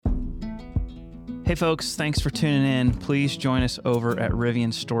Hey folks, thanks for tuning in. Please join us over at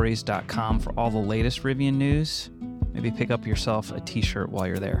rivianstories.com for all the latest Rivian news. Maybe pick up yourself a t-shirt while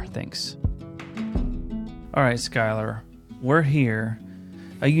you're there. Thanks. All right, Skylar, we're here.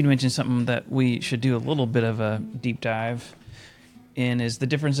 You mentioned something that we should do a little bit of a deep dive in is the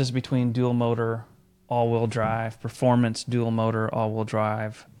differences between dual motor, all-wheel drive, performance dual motor, all-wheel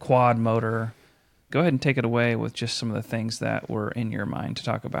drive, quad motor. Go ahead and take it away with just some of the things that were in your mind to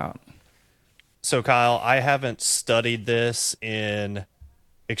talk about. So, Kyle, I haven't studied this in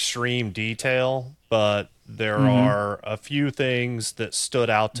extreme detail, but there are a few things that stood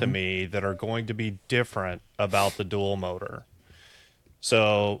out to me that are going to be different about the dual motor.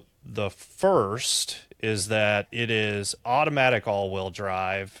 So, the first is that it is automatic all-wheel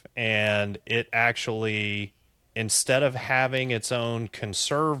drive, and it actually, instead of having its own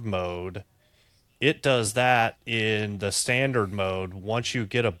conserve mode, it does that in the standard mode once you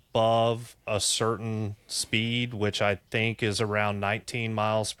get above a certain speed, which I think is around 19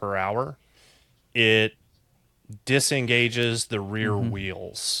 miles per hour. It disengages the rear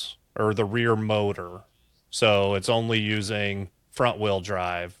wheels or the rear motor. So it's only using front wheel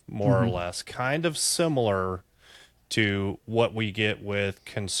drive, more or less, kind of similar to what we get with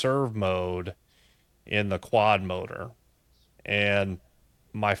conserve mode in the quad motor. And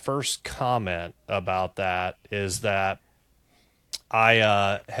my first comment about that is that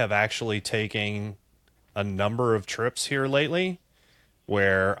I have actually taken a number of trips here lately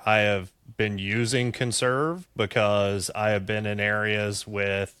where I have been using conserve because I have been in areas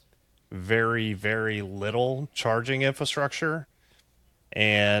with very, very little charging infrastructure,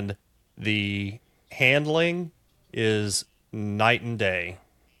 and the handling is night and day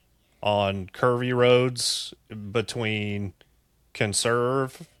on curvy roads between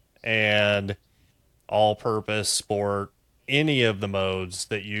conserve and all-purpose sport, any of the modes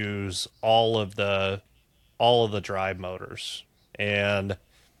that use all of the drive motors. And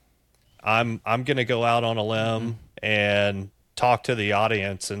I'm going to go out on a limb and talk to the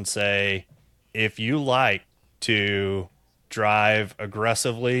audience and say, if you like to drive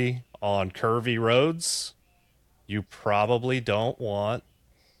aggressively on curvy roads, you probably don't want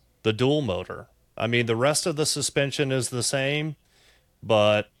the dual motor. I mean, the rest of the suspension is the same,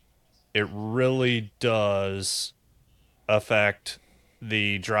 but it really does affect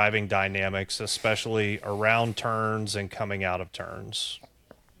the driving dynamics, especially around turns and coming out of turns,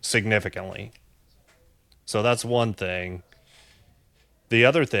 significantly. So that's one thing. The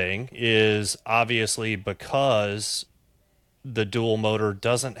other thing is obviously because the dual motor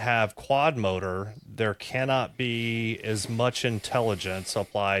doesn't have quad motor, there cannot be as much intelligence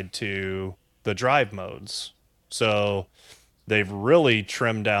applied to the drive modes. So they've really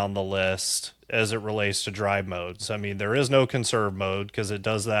trimmed down the list as it relates to drive modes. I mean, there is no conserve mode because it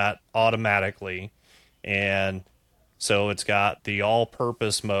does that automatically. And so it's got the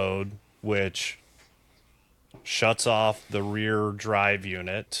all-purpose mode, which shuts off the rear drive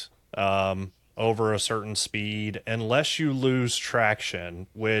unit over a certain speed unless you lose traction,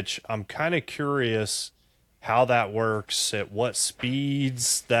 which I'm kind of curious how that works, at what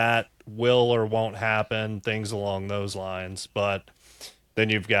speeds that will or won't happen, things along those lines. But then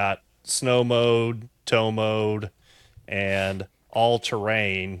you've got snow mode, tow mode, and all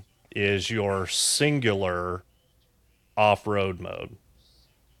terrain is your singular off-road mode.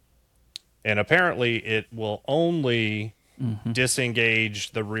 And apparently it will only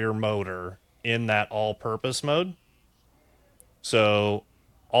disengage the rear motor in that all-purpose mode. So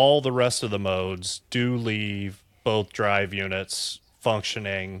all the rest of the modes do leave both drive units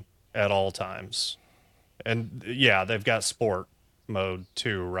functioning at all times. And yeah, they've got sport mode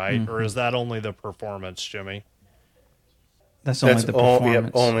too, right? Or is that only the performance, Jimmy? That's only the performance.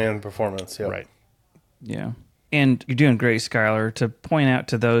 Yep, only in performance, yeah. Right. Yeah. And you're doing great, Skylar. To point out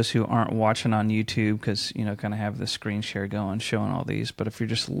to those who aren't watching on YouTube, because, you know, kind of have the screen share going, showing all these, but if you're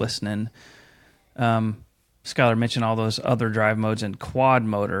just listening, Skylar mentioned all those other drive modes in quad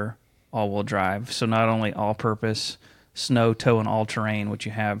motor all-wheel drive. So not only all-purpose, snow, tow, and all-terrain, which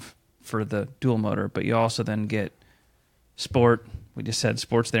you have for the dual motor, but you also then get sport. We just said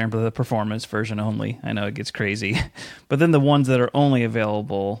sport's there, but the performance version only. I know it gets crazy. But then the ones that are only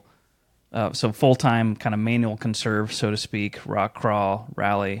available, so full-time kind of manual conserve, so to speak, rock crawl,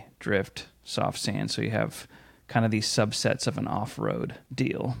 rally, drift, soft sand. So you have kind of these subsets of an off-road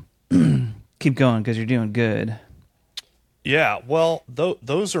deal. Keep going because you're doing good. Yeah, well,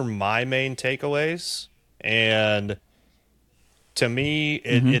 those are my main takeaways. And to me,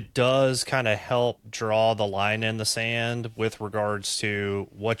 it does kind of help draw the line in the sand with regards to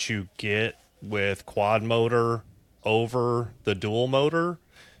what you get with quad motor over the dual motor,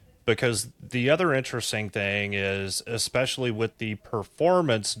 because the other interesting thing is, especially with the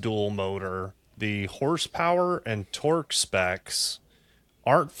performance dual motor, the horsepower and torque specs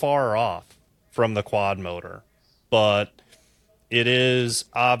aren't far off from the quad motor, but it is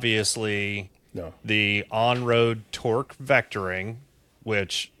obviously No. the on-road torque vectoring,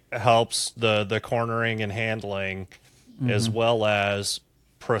 which helps the cornering and handling, as well as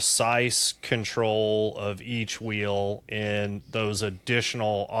precise control of each wheel in those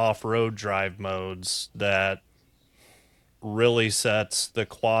additional off-road drive modes that really sets the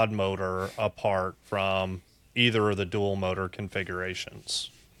quad motor apart from either of the dual motor configurations.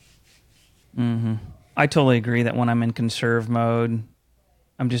 I totally agree that when I'm in conserve mode,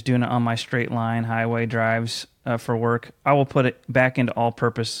 I'm just doing it on my straight line highway drives for work. I will put it back into all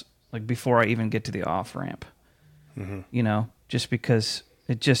purpose like before I even get to the off ramp. You know, just because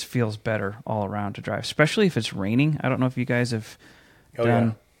it just feels better all around to drive, especially if it's raining. I don't know if you guys have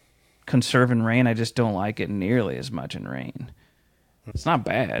done conserve in rain. I just don't like it nearly as much in rain. It's not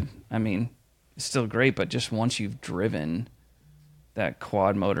bad. I mean, it's still great, but just once you've driven that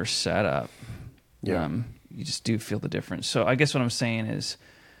quad motor setup, you just do feel the difference. So I guess what I'm saying is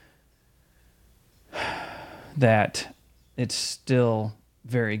that it's still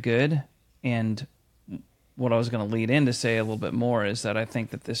very good. And what I was going to lead in to say a little bit more is that I think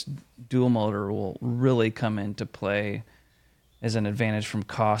that this dual motor will really come into play as an advantage from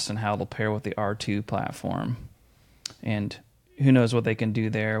cost and how it'll pair with the R2 platform. And who knows what they can do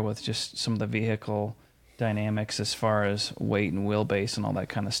there with just some of the vehicle dynamics as far as weight and wheelbase and all that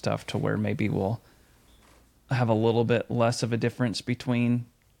kind of stuff, to where maybe we'll have a little bit less of a difference between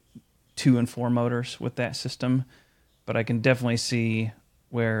 2 and 4 motors with that system. But I can definitely see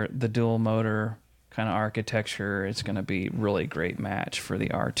where the dual motor kind of architecture is going to be really great match for the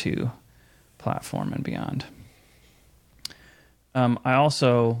R2 platform and beyond. I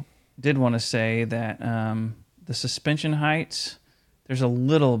also did want to say that the suspension heights, there's a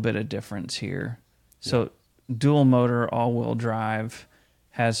little bit of difference here. So dual motor all-wheel drive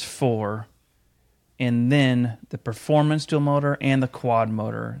has 4, and then the performance dual motor and the quad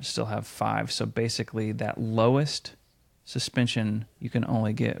motor still have 5. So basically that lowest suspension you can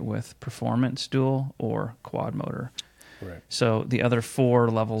only get with performance dual or quad motor. Right. So the other 4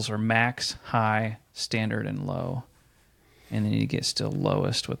 levels are max, high, standard, and low. And then you get still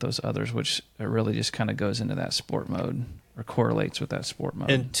lowest with those others, which really just kind of goes into that sport mode or correlates with that sport mode.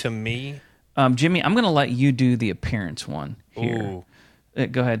 And to me, Jimmy, I'm going to let you do the appearance one here. ooh,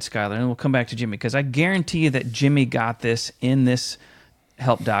 Go ahead, Skylar, and we'll come back to Jimmy, because I guarantee you that Jimmy got this in this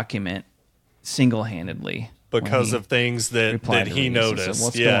help document single-handedly. because of things that he noticed. Said,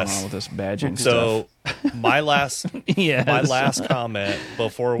 what's going on with this badging so stuff? my last Yes. my last comment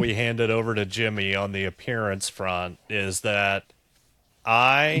before we hand it over to Jimmy on the appearance front is that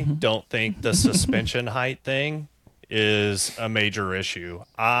I don't think the suspension height thing is a major issue.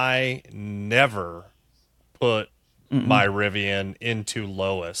 I never put my Rivian into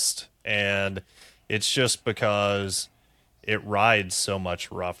lowest, and it's just because it rides so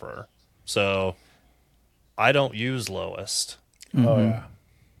much rougher. So I don't use lowest. Oh yeah.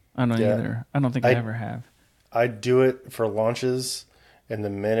 I don't Yeah. either. I don't think I ever have. I do it for launches, and the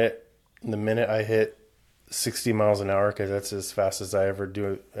minute I hit 60 miles an hour, because that's as fast as I ever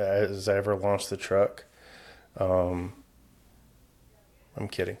launch the truck. I'm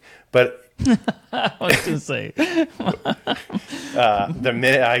kidding, but I was going to say. the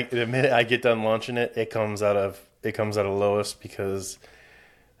minute I get done launching it, it comes out of lowest, because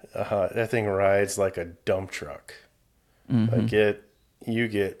that thing rides like a dump truck. Like you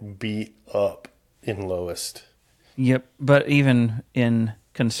get beat up in lowest. Yep, but even in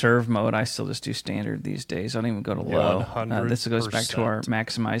conserve mode, I still just do standard these days. I don't even go to low. 100%. This goes back to our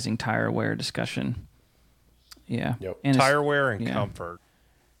maximizing tire wear discussion. Yeah. Yep. And Tire wear and comfort.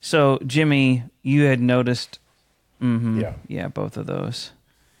 So, Jimmy, you had noticed... Yeah, both of those.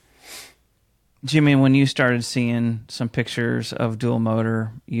 Jimmy, when you started seeing some pictures of dual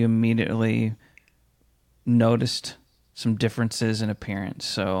motor, you immediately noticed some differences in appearance.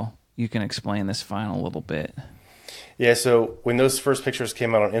 So you can explain this final a little bit. Yeah. So when those first pictures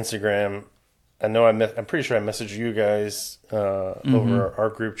came out on Instagram, I'm pretty sure I messaged you guys over our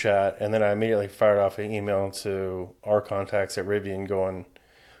group chat, and then I immediately fired off an email to our contacts at Rivian, going,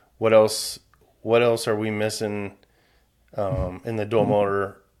 "What else are we missing in the dual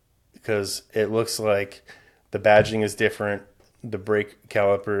motor? Because it looks like the badging is different, the brake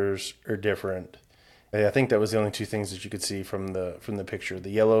calipers are different." I think that was the only 2 things that you could see from the picture.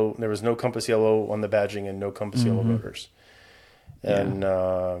 The yellow, there was no compass yellow on the badging and no compass yellow motors. And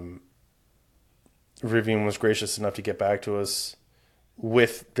Rivian was gracious enough to get back to us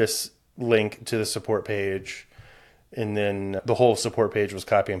with this link to the support page. And then the whole support page was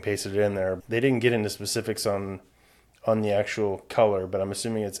copy and pasted in there. They didn't get into specifics on the actual color, but I'm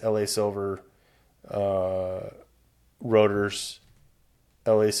assuming it's LA Silver rotors,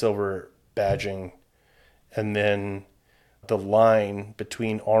 LA Silver badging, and then the line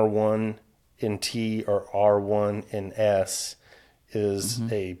between R1 and T or R1 and S is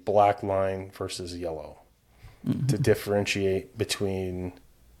a black line versus yellow to differentiate between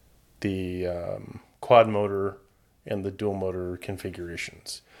the quad motor and the dual motor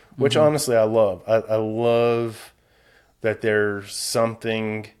configurations, which honestly I love. I love that there's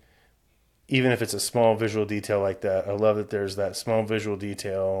something, even if it's a small visual detail like that, I love that there's that small visual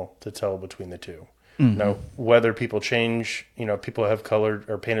detail to tell between the two. Now, whether people change, people have colored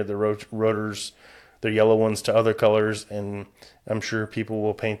or painted their rotors, their yellow ones to other colors, and I'm sure people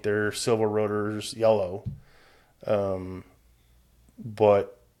will paint their silver rotors yellow.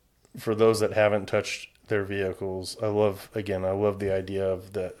 But for those that haven't touched their vehicles, I love the idea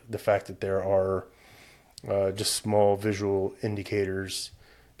of the fact that there are just small visual indicators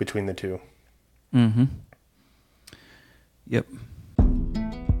between the two. Yep.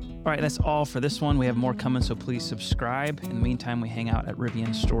 All right, that's all for this one. We have more coming, so please subscribe. In the meantime, we hang out at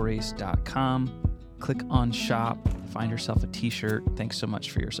rivianstories.com. Click on shop, find yourself a t-shirt. Thanks so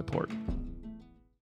much for your support.